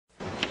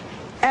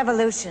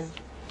Evolution.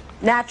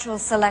 Natural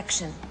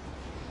selection.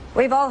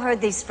 We've all heard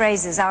these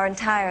phrases our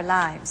entire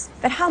lives,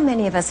 but how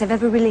many of us have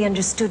ever really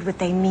understood what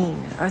they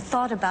mean or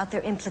thought about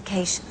their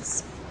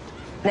implications?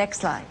 Next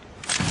slide.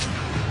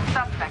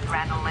 Suspect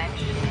Randall Lynch,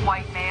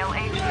 white male,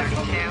 age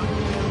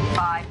 32,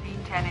 5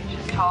 feet 10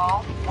 inches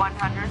tall,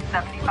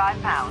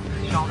 175 pounds,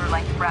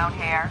 shoulder-length brown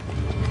hair.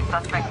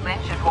 Suspect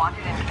Lynch is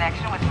wanted in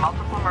connection with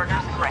multiple murders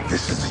and rapes.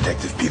 This is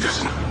Detective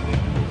Peterson.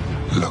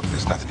 Look,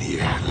 there's nothing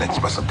here. Lynch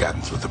must have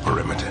gotten through the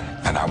perimeter.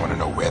 And I want to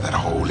know where that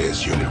hole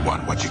is. Unit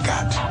 1, what you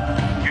got?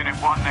 Unit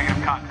 1,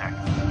 negative contact.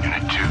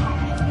 Unit 2.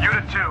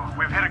 Unit 2,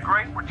 we've hit a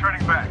grate, we're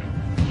turning back.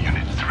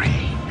 Unit 3.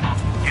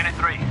 Unit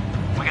 3,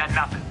 we got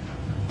nothing.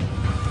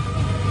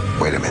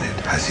 Wait a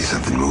minute, I see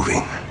something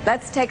moving.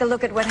 Let's take a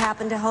look at what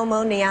happened to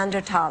Homo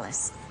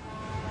neanderthalis.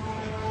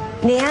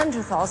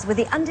 Neanderthals were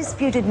the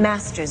undisputed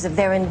masters of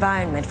their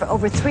environment for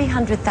over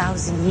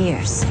 300,000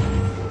 years.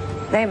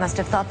 They must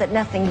have thought that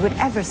nothing would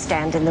ever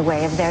stand in the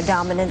way of their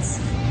dominance.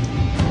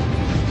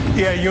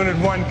 Yeah, Unit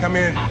 1, come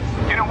in.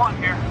 Unit 1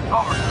 here,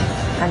 over.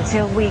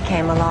 Until we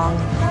came along.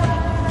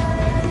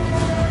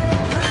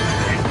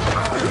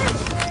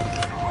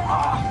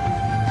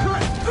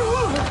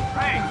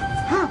 Ray,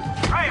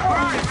 where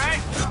are you,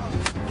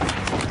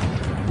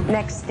 Ray?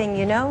 Next thing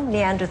you know,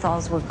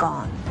 Neanderthals were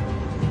gone.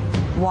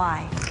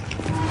 Why?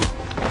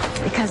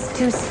 Because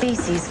two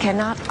species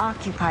cannot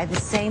occupy the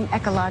same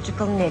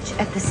ecological niche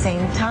at the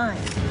same time.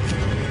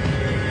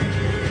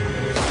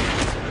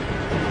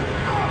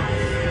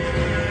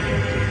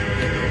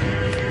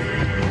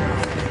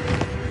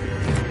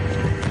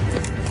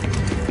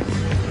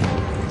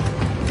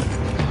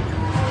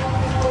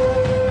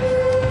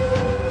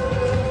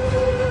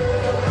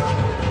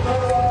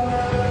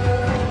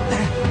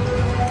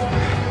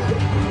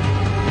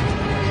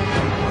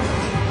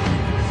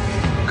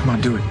 Come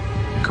on, do it.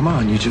 Come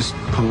on, you just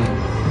pull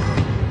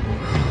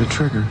the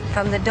trigger.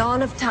 From the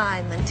dawn of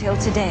time until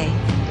today,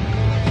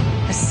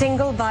 a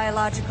single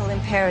biological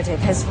imperative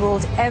has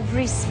ruled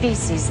every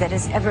species that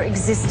has ever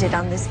existed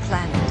on this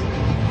planet.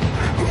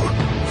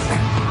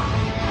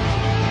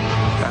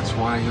 That's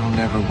why you'll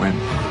never win.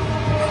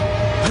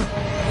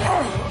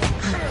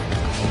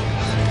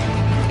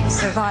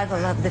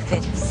 Survival of the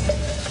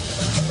fittest.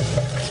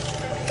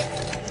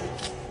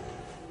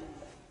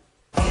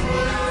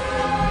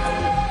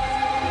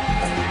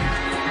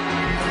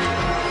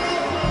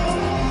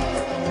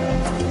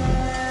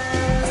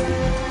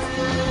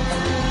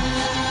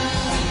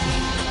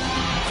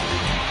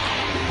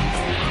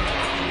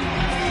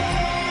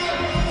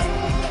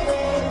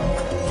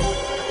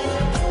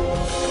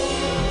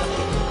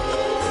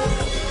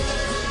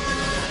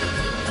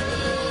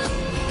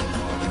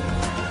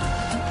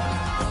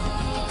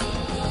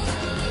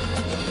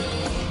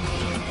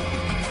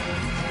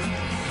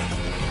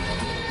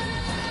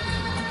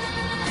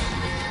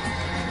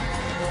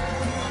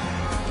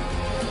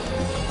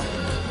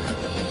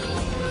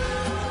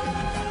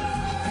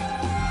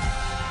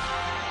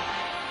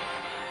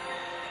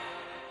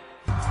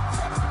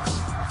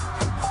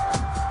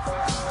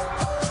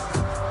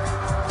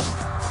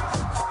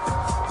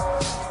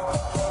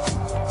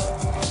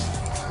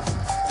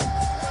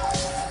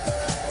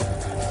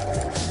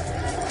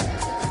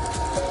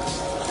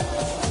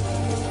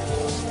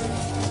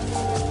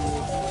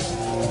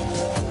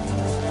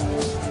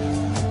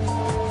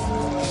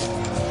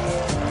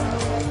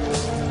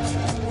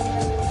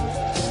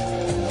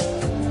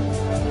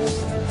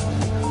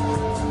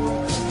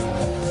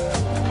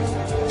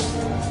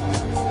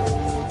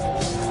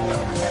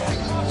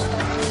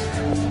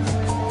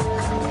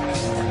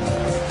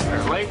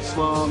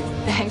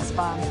 Thanks,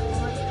 Bob.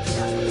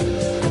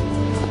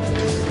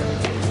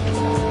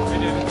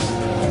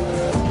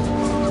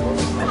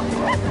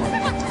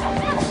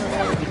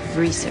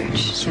 Research.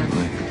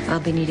 Certainly. I'll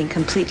be needing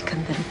complete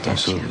confidentiality.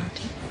 Absolutely.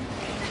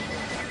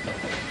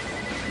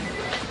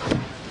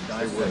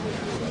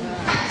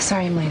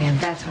 Sorry I'm late, Em.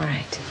 That's all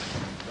right.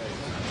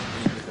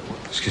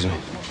 Excuse me.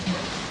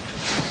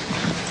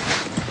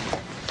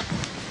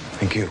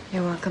 Thank you.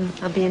 You're welcome.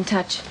 I'll be in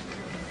touch.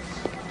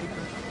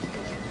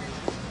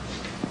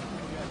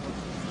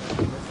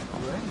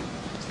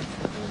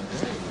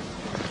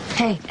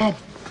 Hey, Ed.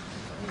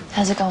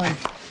 How's it going?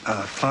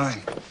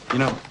 Fine. You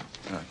know,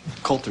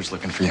 Coulter's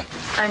looking for you.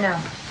 I know.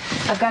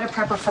 I've got to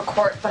prep her for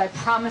court, but I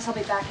promise I'll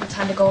be back in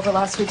time to go over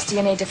last week's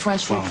DNA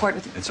differential report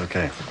with you. It's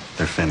okay.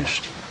 They're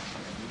finished.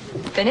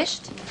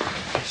 Finished?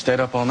 Stayed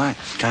up all night.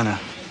 Kind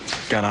of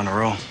got on a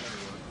roll.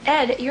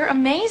 Ed, you're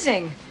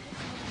amazing.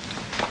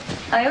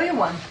 I owe you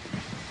one.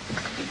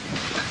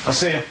 I'll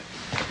see you.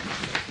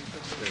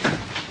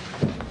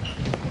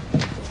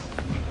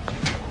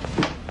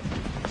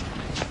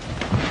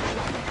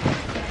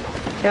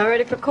 Y'all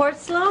ready for court,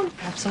 Sloan?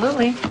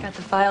 Absolutely. Got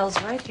the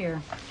files right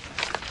here.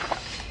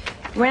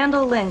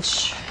 Randall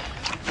Lynch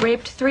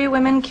raped 3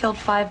 women, killed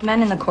 5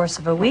 men in the course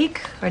of a week.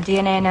 Our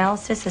DNA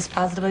analysis has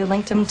positively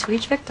linked him to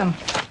each victim.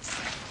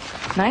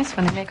 Nice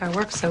when they make our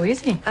work so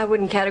easy. I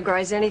wouldn't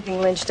categorize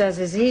anything Lynch does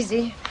as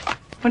easy.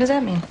 What does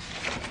that mean?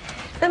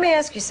 Let me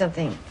ask you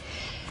something.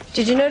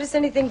 Did you notice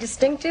anything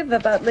distinctive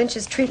about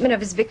Lynch's treatment of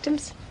his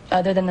victims?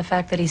 Other than the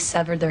fact that he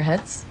severed their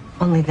heads?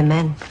 Only the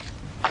men.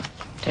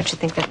 Don't you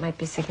think that might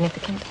be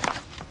significant?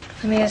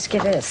 Let me ask you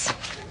this.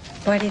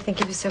 Why do you think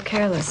he was so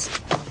careless?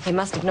 He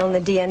must have known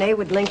the DNA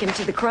would link him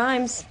to the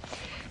crimes.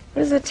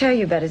 What does that tell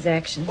you about his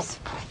actions?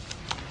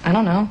 I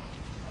don't know.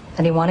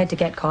 That he wanted to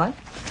get caught?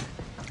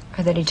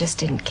 Or that he just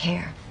didn't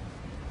care?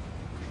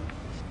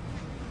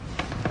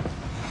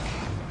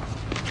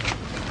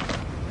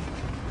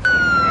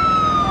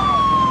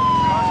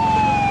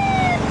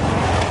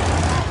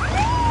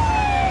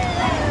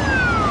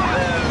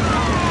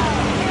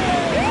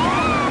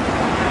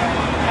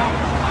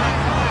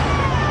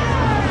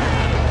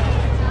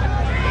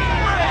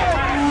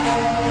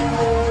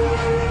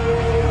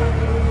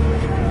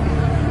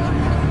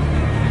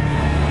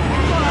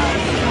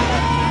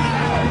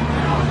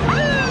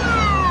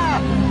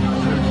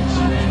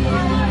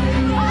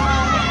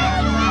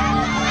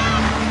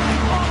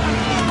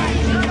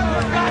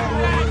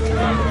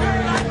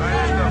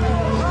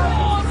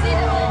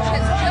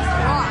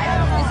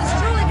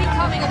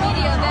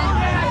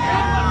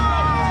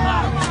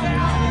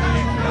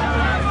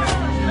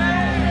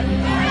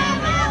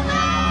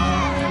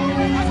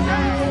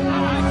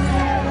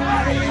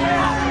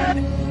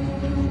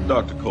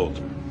 Dr.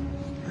 Coulter,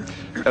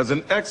 as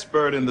an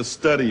expert in the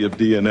study of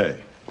DNA,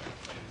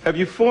 have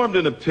you formed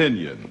an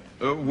opinion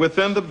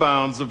within the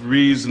bounds of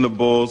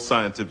reasonable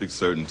scientific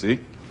certainty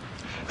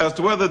as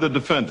to whether the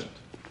defendant,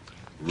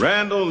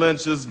 Randall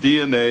Lynch's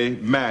DNA,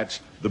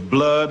 matched the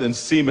blood and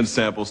semen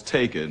samples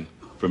taken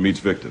from each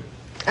victim?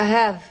 I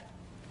have.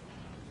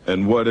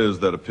 And what is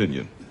that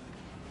opinion?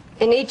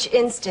 In each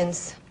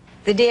instance,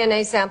 the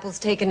DNA samples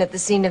taken at the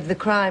scene of the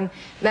crime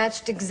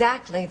matched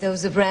exactly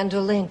those of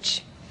Randall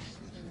Lynch.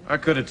 I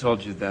could have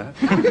told you that.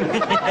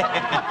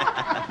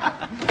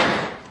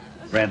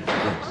 Randall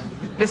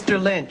Lynch.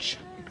 Mr. Lynch.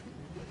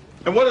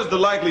 And what is the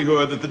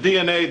likelihood that the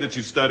DNA that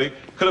you study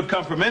could have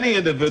come from any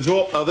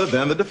individual other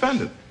than the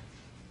defendant?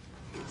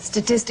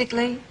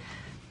 Statistically,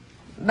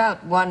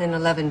 about 1 in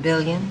 11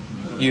 billion.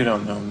 You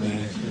don't know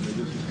me.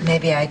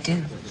 Maybe I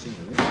do.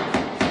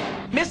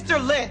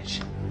 Mr. Lynch,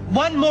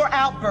 one more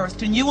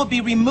outburst and you will be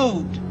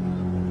removed.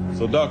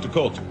 So, Dr.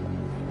 Coulter,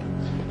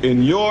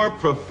 in your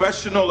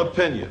professional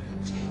opinion,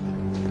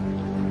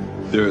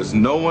 there is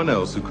no one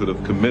else who could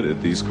have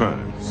committed these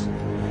crimes?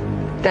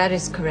 That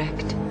is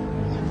correct.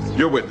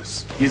 Your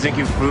witness. You think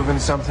you've proven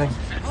something?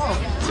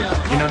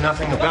 You know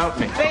nothing about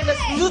me. Bailiff,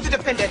 move the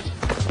defendant.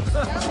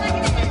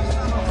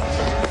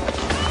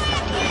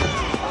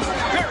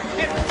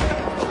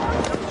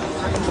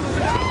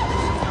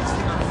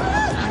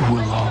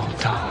 We'll all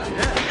die.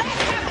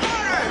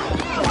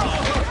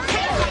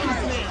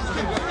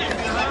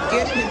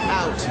 Get him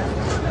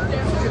out.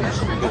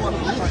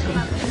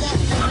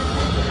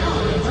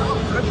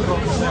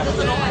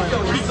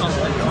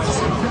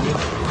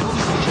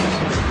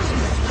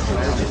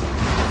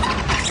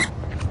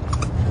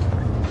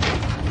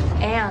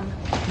 Anne,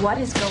 what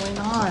is going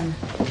on?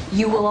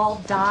 You will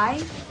all die?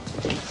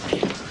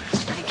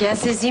 I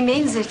guess as he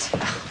means it.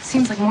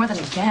 Seems like more than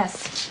a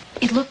guess.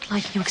 It looked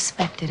like you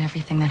expected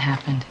everything that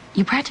happened.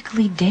 You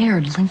practically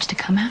dared Lynch to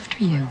come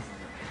after you.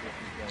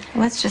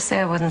 Let's just say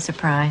I wasn't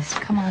surprised.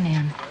 Come on,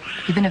 Anne.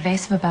 You've been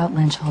evasive about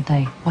Lynch all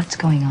day. What's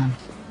going on?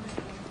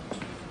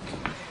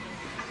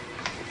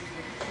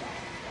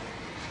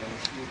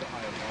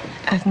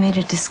 I've made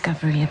a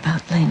discovery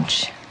about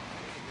Lynch.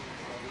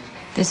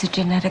 There's a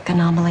genetic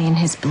anomaly in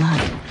his blood.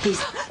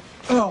 He's...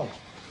 Oh,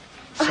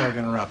 sorry to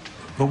interrupt,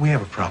 but we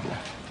have a problem.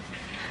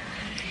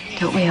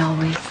 Don't we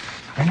always?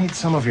 I need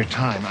some of your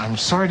time. I'm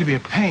sorry to be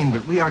a pain,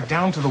 but we are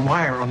down to the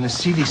wire on this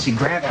CDC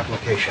grant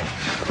application.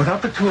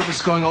 Without the two of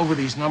us going over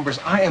these numbers,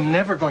 I am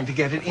never going to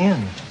get it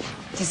in.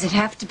 Does it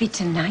have to be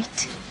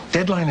tonight?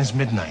 Deadline is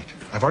midnight.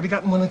 I've already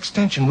gotten one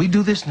extension. We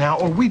do this now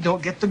or we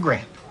don't get the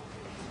grant.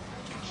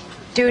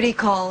 Duty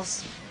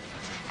calls.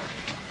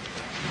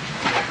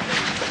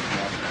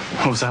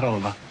 What was that all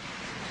about?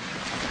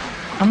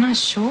 I'm not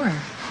sure.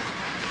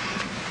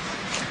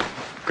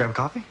 Grab a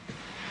coffee?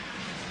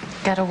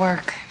 Gotta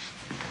work.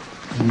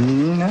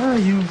 No,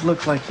 you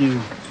look like you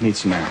need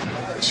some air.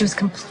 She was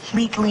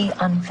completely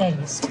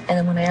unfazed. And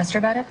then when I asked her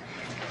about it,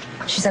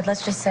 she said,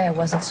 let's just say I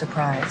wasn't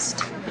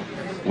surprised.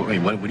 Wait,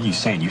 what are you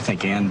saying? You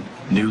think Anne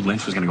knew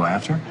Lynch was going to go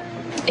after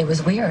her? It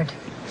was weird.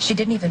 She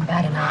didn't even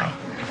bat an eye.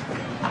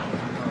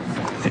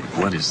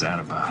 What is that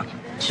about?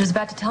 She was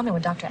about to tell me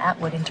when Dr.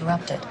 Atwood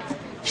interrupted.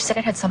 She said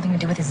it had something to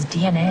do with his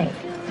DNA.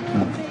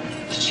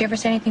 Did she ever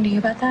say anything to you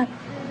about that?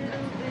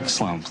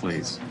 Sloan,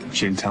 please.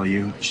 She didn't tell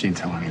you. She didn't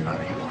tell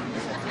anybody.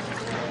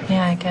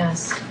 Yeah, I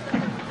guess.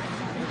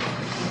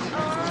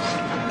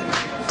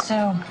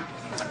 So,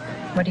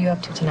 what are you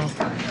up to tonight?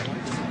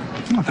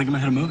 I'm thinking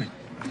about a movie.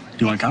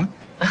 You want to come?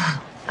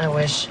 I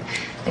wish.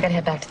 I gotta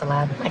head back to the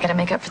lab. I gotta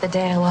make up for the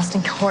day I lost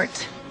in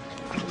court.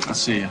 I'll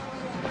see you.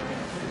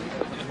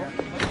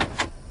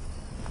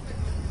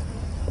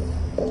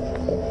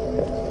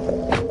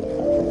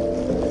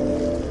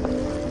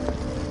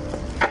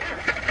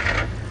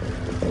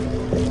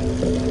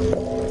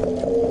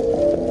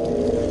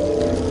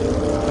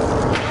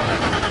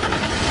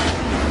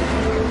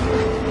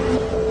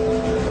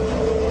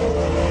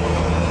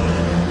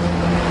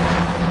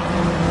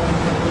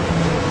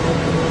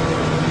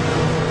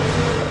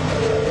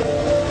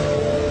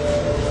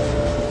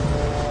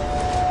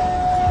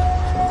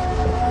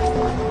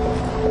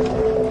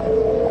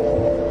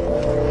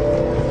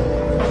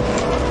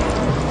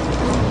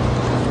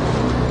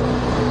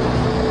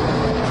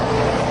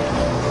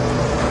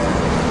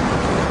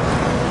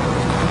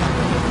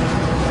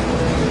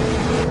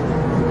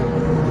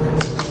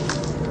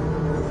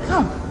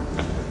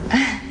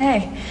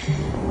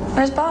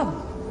 Where's Bob?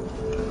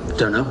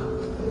 Don't know.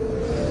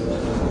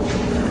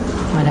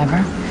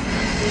 Whatever.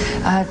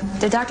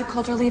 Did Dr.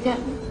 Coulter leave yet?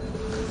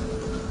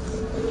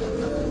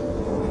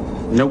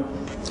 Nope.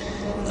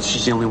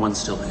 She's the only one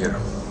still here.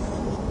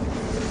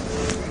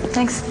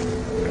 Thanks.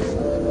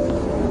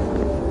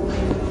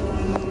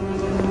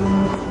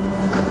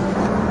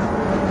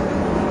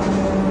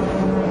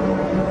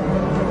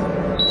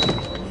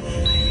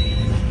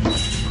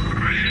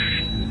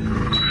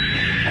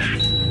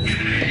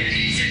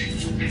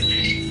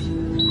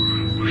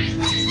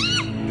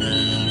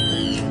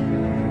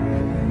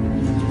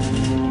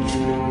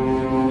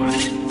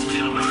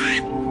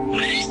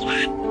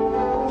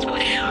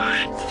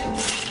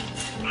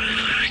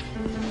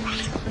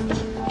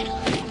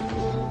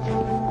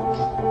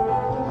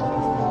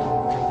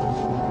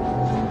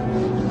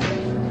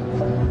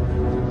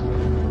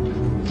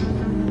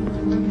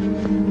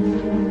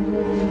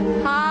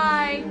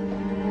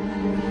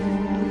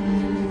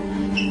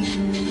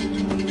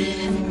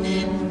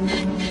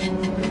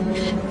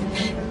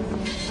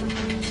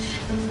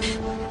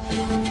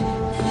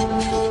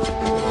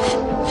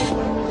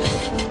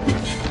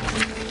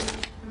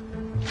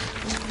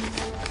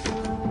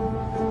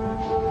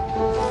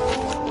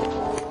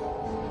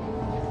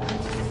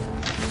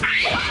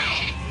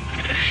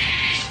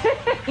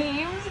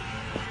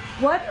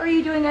 What are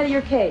you doing out of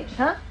your cage,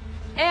 huh?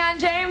 And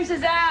James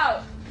is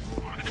out.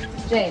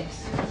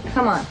 James,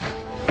 come on.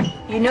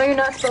 You know you're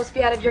not supposed to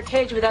be out of your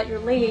cage without your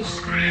leash.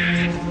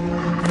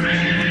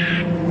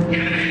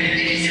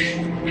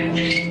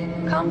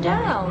 Calm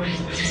down.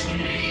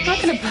 I'm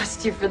not gonna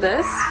bust you for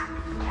this.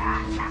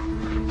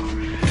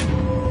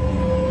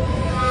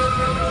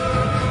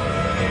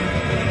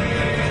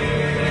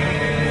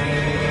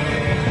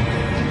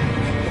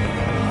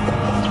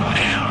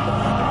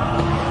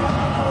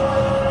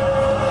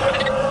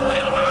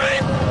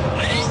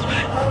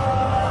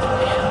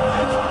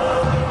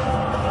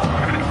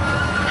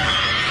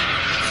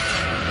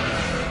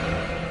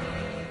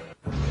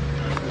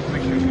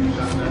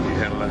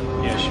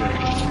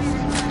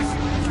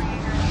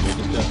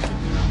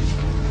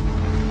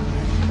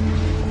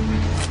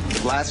 The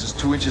glass is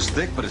 2 inches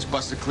thick, but it's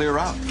busted clear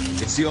out.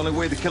 It's the only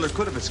way the killer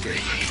could have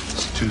escaped.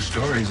 It's 2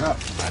 stories up.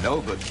 I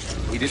know, but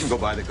he didn't go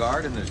by the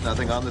guard, and there's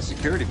nothing on the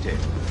security tape.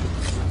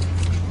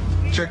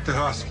 Check the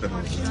hospital.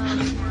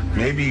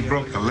 Maybe he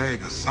broke a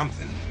leg or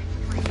something.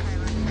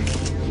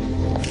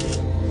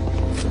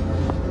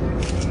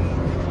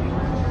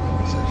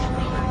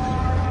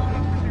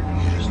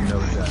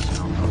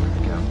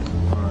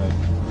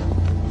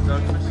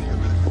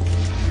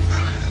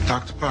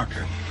 Dr.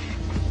 Parker,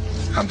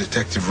 I'm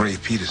Detective Ray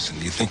Peterson.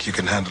 Do you think you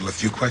can handle a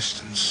few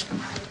questions?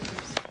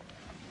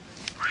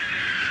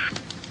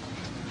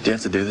 Do you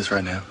have to do this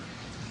right now?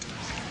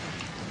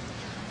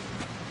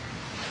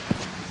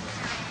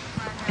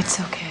 It's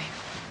okay.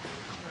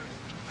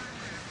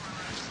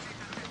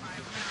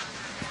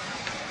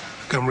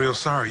 I'm real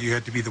sorry you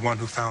had to be the one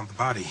who found the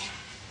body.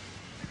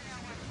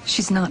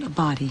 She's not a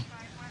body.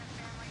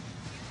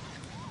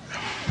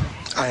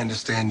 I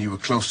understand you were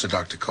close to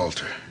Dr.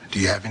 Coulter. Do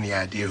you have any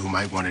idea who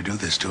might want to do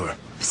this to her?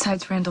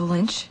 Besides Randall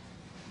Lynch?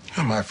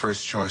 Well, my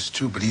first choice,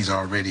 too, but he's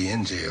already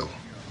in jail.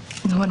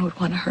 No one would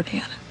want to hurt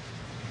Hannah.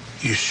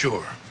 You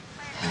sure?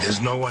 I mean, there's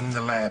no one in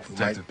the lab who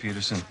Detective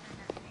Peterson.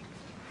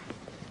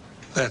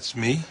 That's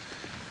me.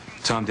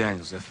 Tom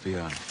Daniels,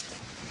 FBI.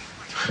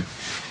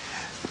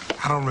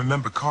 I don't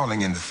remember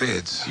calling in the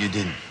feds. You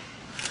didn't.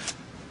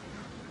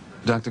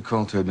 Dr.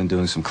 Coulter had been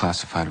doing some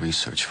classified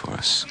research for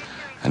us,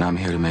 and I'm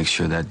here to make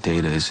sure that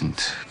data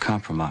isn't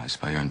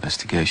compromised by your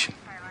investigation.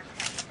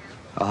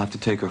 I'll have to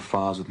take her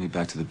files with me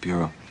back to the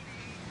Bureau.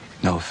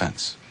 No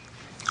offense.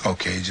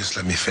 Okay, just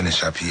let me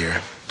finish up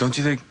here. Don't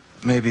you think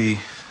maybe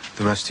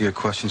the rest of your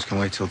questions can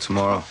wait till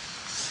tomorrow?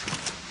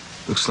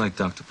 Looks like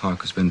Dr.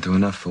 Parker's been through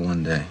enough for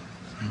one day.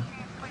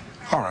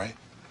 All right.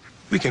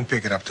 We can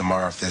pick it up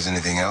tomorrow if there's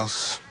anything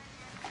else.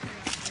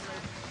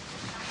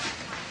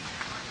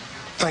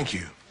 Thank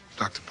you,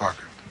 Dr.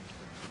 Parker.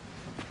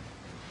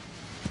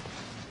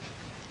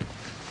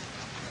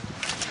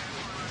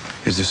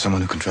 Is there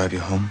someone who can drive you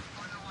home?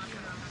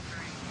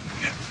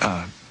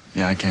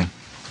 Yeah, I can.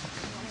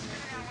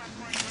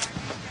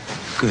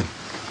 Good.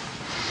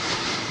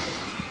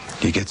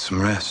 You get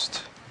some rest.